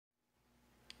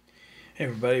Hey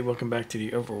everybody, welcome back to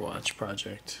the Overwatch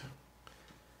project.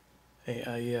 Hey,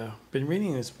 I've been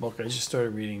reading this book. I just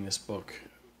started reading this book.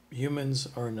 Humans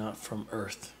Are Not From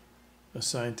Earth, a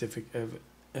scientific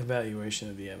evaluation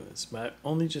of the evidence. But I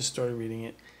only just started reading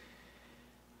it.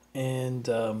 And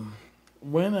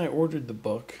when I ordered the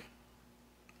book,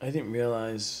 I didn't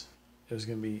realize it was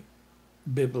going to be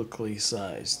biblically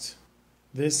sized.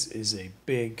 This is a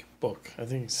big book. I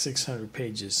think it's 600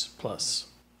 pages plus.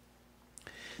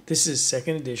 This is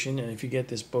second edition, and if you get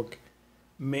this book,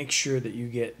 make sure that you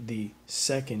get the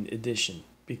second edition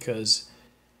because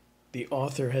the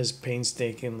author has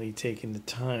painstakingly taken the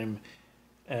time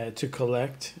to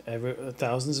collect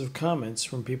thousands of comments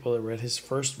from people that read his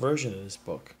first version of this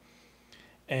book.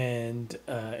 And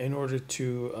in order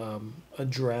to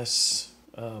address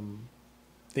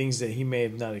things that he may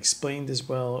have not explained as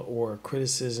well or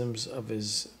criticisms of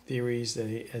his theories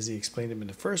that as he explained them in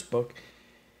the first book,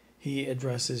 he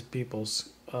addresses people's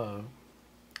the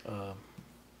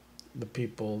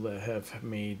people that have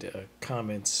made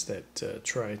comments that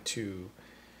try to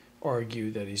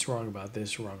argue that he's wrong about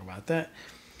this, wrong about that.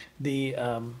 The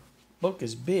book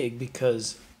is big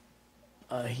because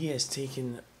he has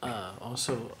taken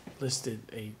also listed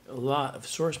a lot of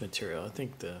source material. I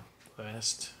think the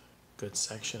last good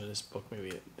section of this book,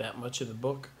 maybe that much of the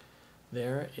book,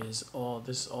 there is all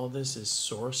this. All this is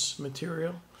source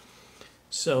material.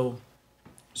 So,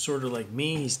 sort of like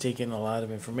me, he's taken a lot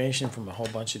of information from a whole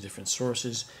bunch of different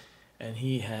sources, and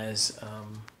he has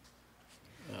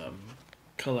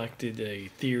collected a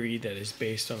theory that is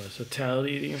based on the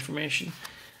totality of the information.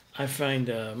 I find,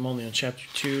 I'm only on chapter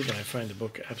 2, but I find the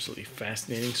book absolutely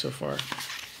fascinating so far.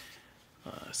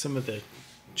 Some of the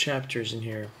chapters in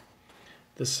here,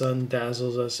 the sun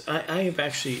dazzles us. I have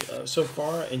actually, so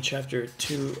far in chapter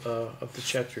 2 of the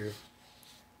chapter,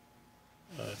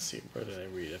 let's see, where did I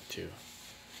read up to?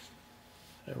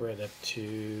 I read up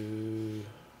to,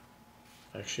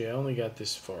 actually I only got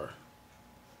this far.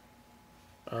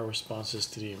 Our responses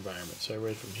to the environment. So I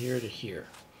read from here to here.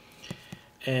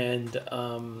 And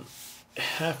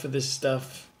half of this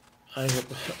stuff I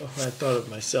thought of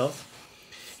myself.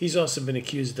 He's also been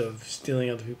accused of stealing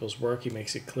other people's work. He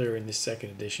makes it clear in this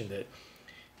second edition that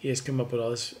he has come up with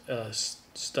all this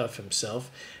stuff himself.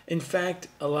 In fact,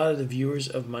 a lot of the viewers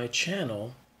of my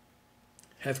channel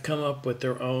have come up with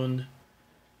their own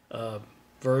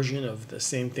version of the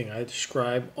same thing I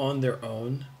describe on their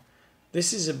own.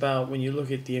 This is about when you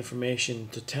look at the information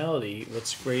totality,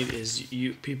 what's great is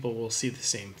people will see the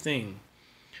same thing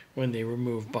when they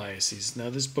remove biases. Now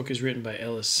this book is written by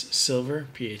Ellis Silver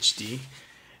PHD,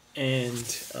 and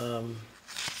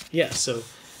yeah, so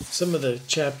some of the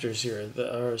chapters here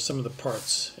are some of the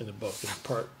parts in the book. In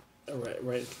part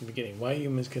right from the beginning, why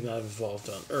humans could not have evolved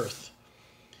on Earth.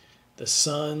 The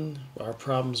sun, our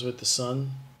problems with the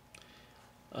sun,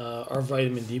 our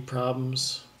vitamin D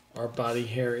problems, our body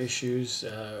hair issues,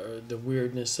 the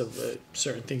weirdness of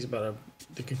certain things about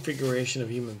the configuration of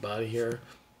human body hair,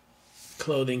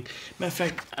 clothing. Matter of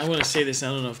fact, I want to say this, I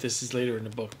don't know if this is later in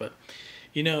the book, but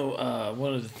you know,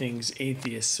 one of the things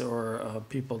atheists or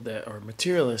people that are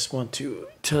materialists want to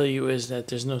tell you is that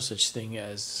there's no such thing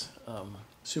as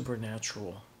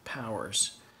supernatural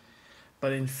powers.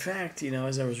 But in fact, you know,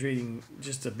 as I was reading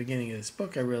just the beginning of this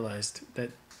book, I realized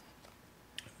that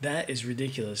that is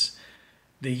ridiculous.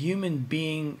 The human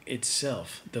being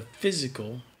itself, the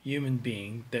physical human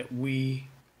being that we,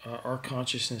 our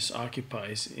consciousness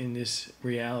occupies in this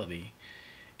reality,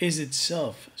 is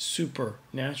itself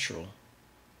supernatural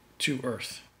to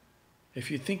Earth.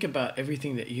 If you think about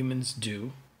everything that humans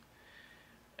do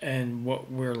and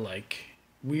what we're like,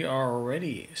 we are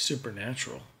already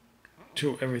supernatural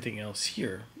to everything else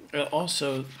here.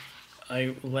 Also,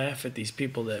 I laugh at these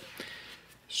people that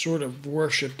sort of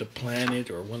worship the planet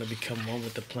or want to become one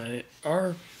with the planet.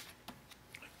 Our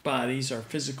bodies, our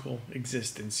physical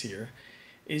existence here,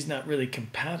 is not really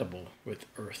compatible with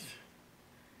Earth.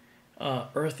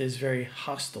 Earth is very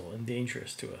hostile and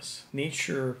dangerous to us.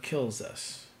 Nature kills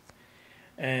us.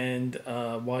 And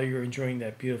while you're enjoying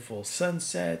that beautiful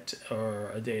sunset or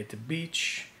a day at the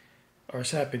beach, or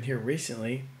it's happened here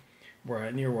recently,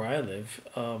 near where I live,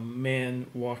 a man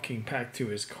walking back to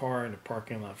his car in a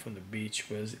parking lot from the beach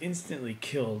was instantly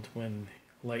killed when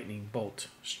lightning bolt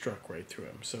struck right through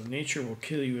him. So nature will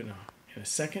kill you in a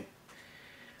second.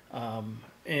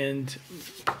 And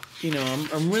you know,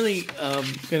 I'm really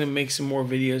gonna make some more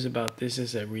videos about this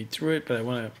as I read through it, but I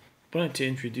wanted to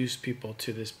introduce people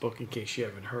to this book in case you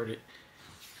haven't heard it.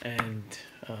 And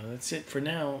that's it for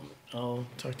now. I'll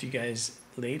talk to you guys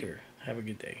later. Have a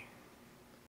good day.